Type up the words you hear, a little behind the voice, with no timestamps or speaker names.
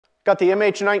Got the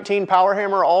MH19 power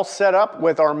hammer all set up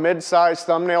with our mid-size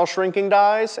thumbnail shrinking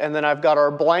dies, and then I've got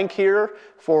our blank here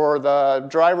for the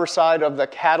driver's side of the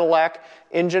Cadillac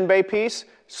engine bay piece.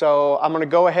 So I'm going to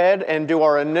go ahead and do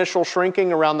our initial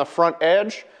shrinking around the front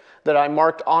edge that I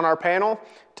marked on our panel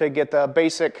to get the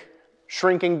basic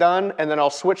shrinking done, and then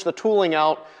I'll switch the tooling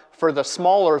out for the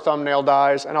smaller thumbnail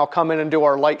dies, and I'll come in and do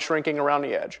our light shrinking around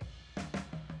the edge.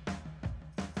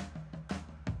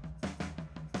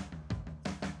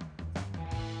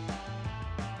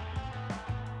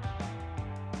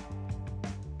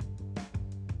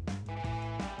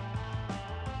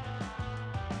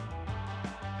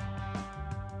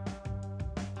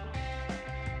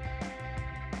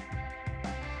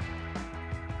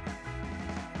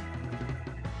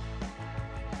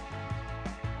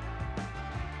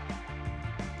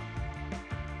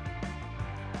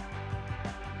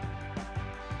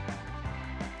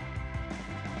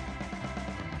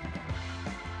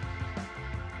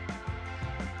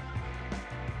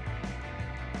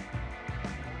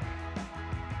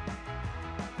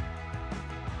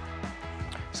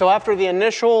 So after the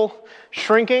initial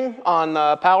shrinking on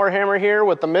the power hammer here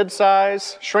with the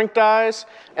mid-size shrink dies,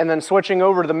 and then switching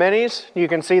over to the minis, you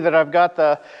can see that I've got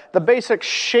the basic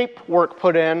shape work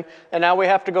put in, and now we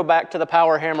have to go back to the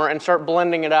power hammer and start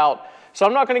blending it out. So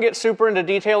I'm not going to get super into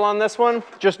detail on this one,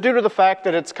 just due to the fact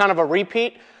that it's kind of a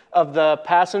repeat of the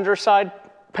passenger side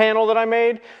panel that I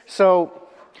made. So,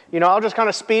 you know, I'll just kind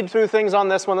of speed through things on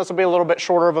this one. This will be a little bit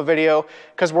shorter of a video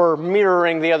because we're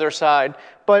mirroring the other side.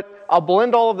 But I'll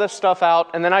blend all of this stuff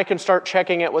out, and then I can start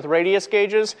checking it with radius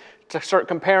gauges to start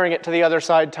comparing it to the other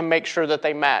side to make sure that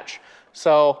they match.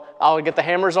 So I'll get the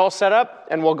hammers all set up,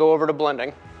 and we'll go over to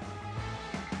blending.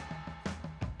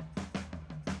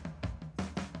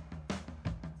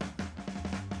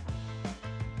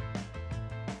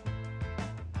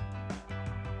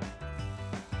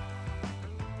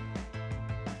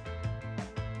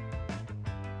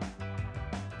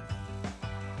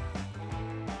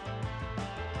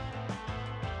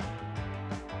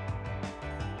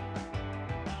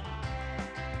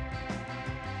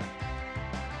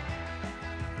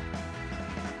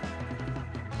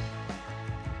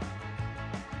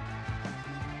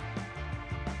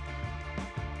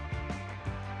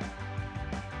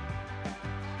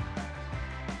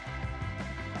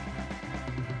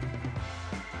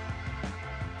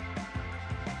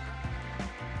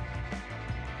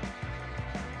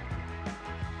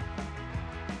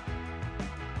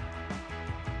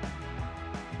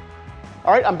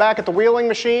 All right, I'm back at the wheeling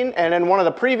machine, and in one of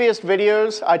the previous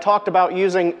videos, I talked about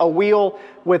using a wheel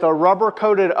with a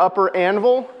rubber-coated upper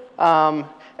anvil, and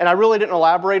I really didn't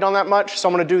elaborate on that much, so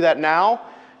I'm going to do that now.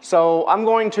 So I'm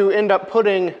going to end up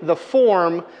putting the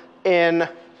form in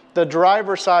the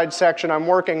driver's side section I'm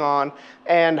working on,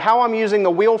 and how I'm using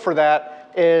the wheel for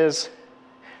that is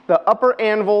the upper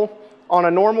anvil on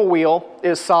a normal wheel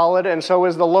is solid, and so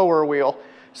is the lower wheel.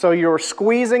 So you're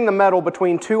squeezing the metal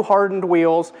between two hardened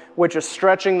wheels, which is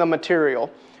stretching the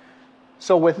material.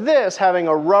 So with this having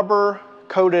a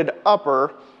rubber-coated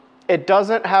upper, it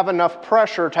doesn't have enough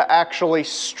pressure to actually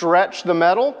stretch the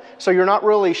metal, so you're not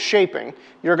really shaping.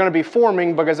 You're going to be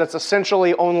forming because it's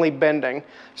essentially only bending.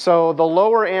 So the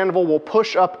lower anvil will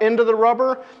push up into the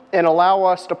rubber and allow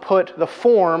us to put the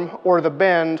form or the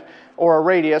bend or a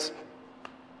radius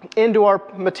into our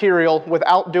material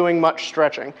without doing much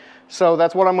stretching. So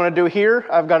that's what I'm going to do here.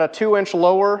 I've got a 2-inch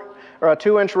lower, or a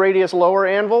 2-inch radius lower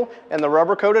anvil and the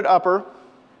rubber-coated upper.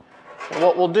 And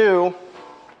what we'll do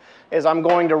is I'm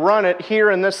going to run it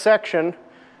here in this section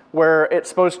where it's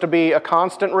supposed to be a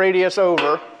constant radius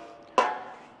over.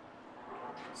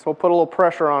 So we'll put a little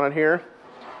pressure on it here.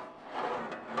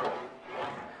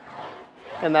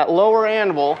 And that lower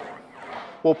anvil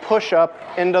will push up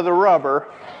into the rubber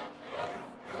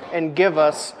and give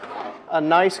us a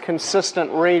nice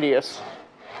consistent radius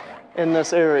in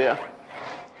this area.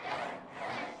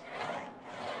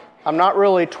 I'm not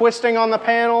really twisting on the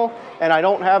panel, and I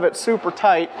don't have it super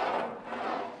tight.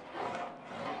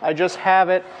 I just have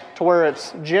it to where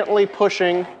it's gently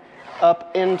pushing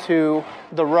up into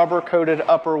the rubber-coated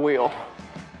upper wheel.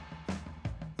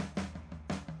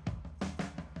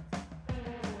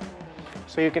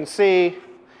 So you can see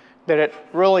that it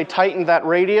really tightened that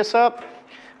radius up.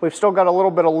 We've still got a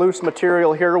little bit of loose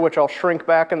material here, which I'll shrink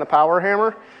back in the power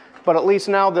hammer, but at least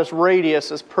now this radius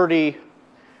is pretty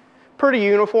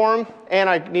uniform, and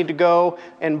I need to go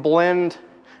and blend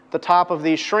the top of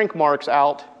these shrink marks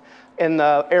out in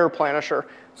the air planisher.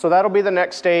 So that'll be the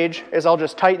next stage, is I'll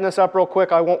just tighten this up real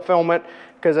quick. I won't film it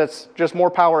because it's just more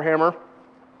power hammer.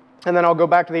 And then I'll go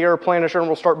back to the air planisher and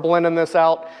we'll start blending this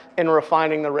out and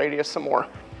refining the radius some more.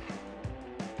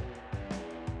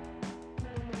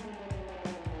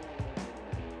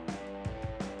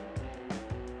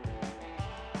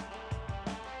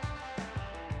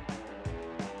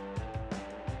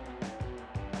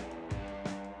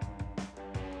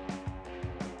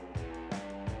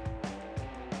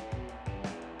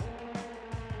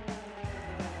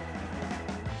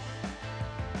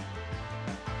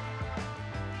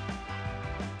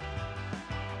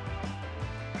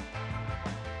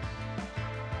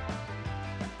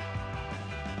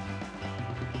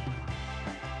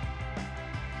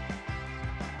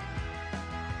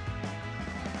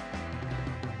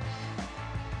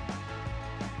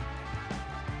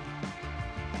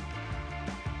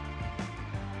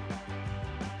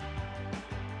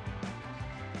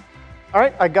 All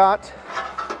right, I got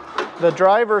the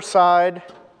driver's side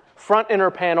front inner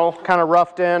panel kind of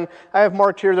roughed in. I have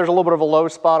marked here, there's a little bit of a low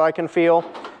spot I can feel,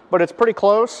 but it's pretty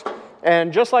close.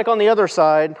 And just like on the other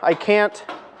side, I can't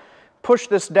push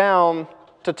this down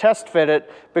to test fit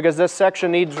it because this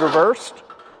section needs reversed.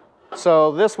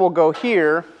 So this will go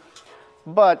here,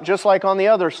 but just like on the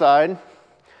other side,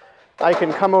 I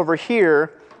can come over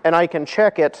here and I can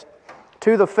check it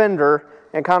to the fender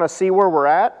and kind of see where we're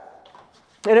at.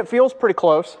 And it feels pretty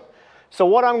close. So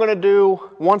what I'm going to do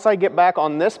once I get back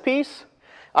on this piece,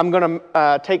 I'm going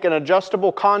to take an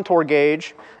adjustable contour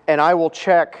gauge and I will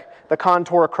check the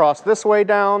contour across this way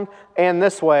down and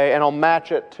this way, and I'll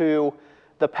match it to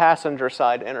the passenger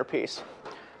side inner piece.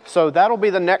 So that'll be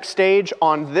the next stage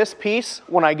on this piece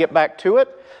when I get back to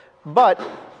it. But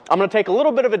I'm going to take a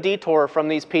little bit of a detour from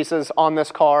these pieces on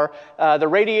this car. The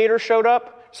radiator showed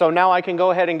up. So now I can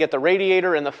go ahead and get the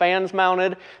radiator and the fans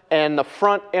mounted, and the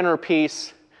front inner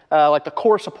piece, like the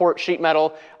core support sheet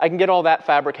metal, I can get all that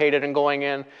fabricated and going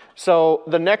in. So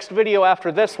the next video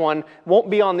after this one won't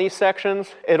be on these sections.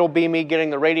 It'll be me getting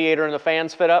the radiator and the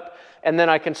fans fit up, and then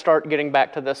I can start getting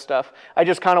back to this stuff. I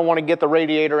just kind of want to get the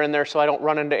radiator in there so I don't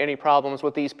run into any problems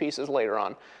with these pieces later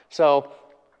on. So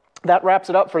that wraps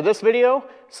it up for this video.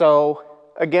 So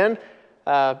again,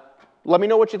 let me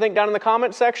know what you think down in the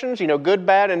comment sections, you know, good,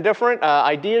 bad, and different,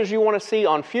 ideas you want to see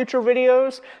on future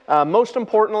videos. Most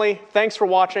importantly, thanks for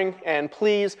watching, and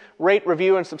please rate,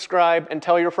 review, and subscribe, and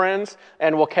tell your friends,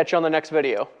 and we'll catch you on the next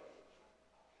video.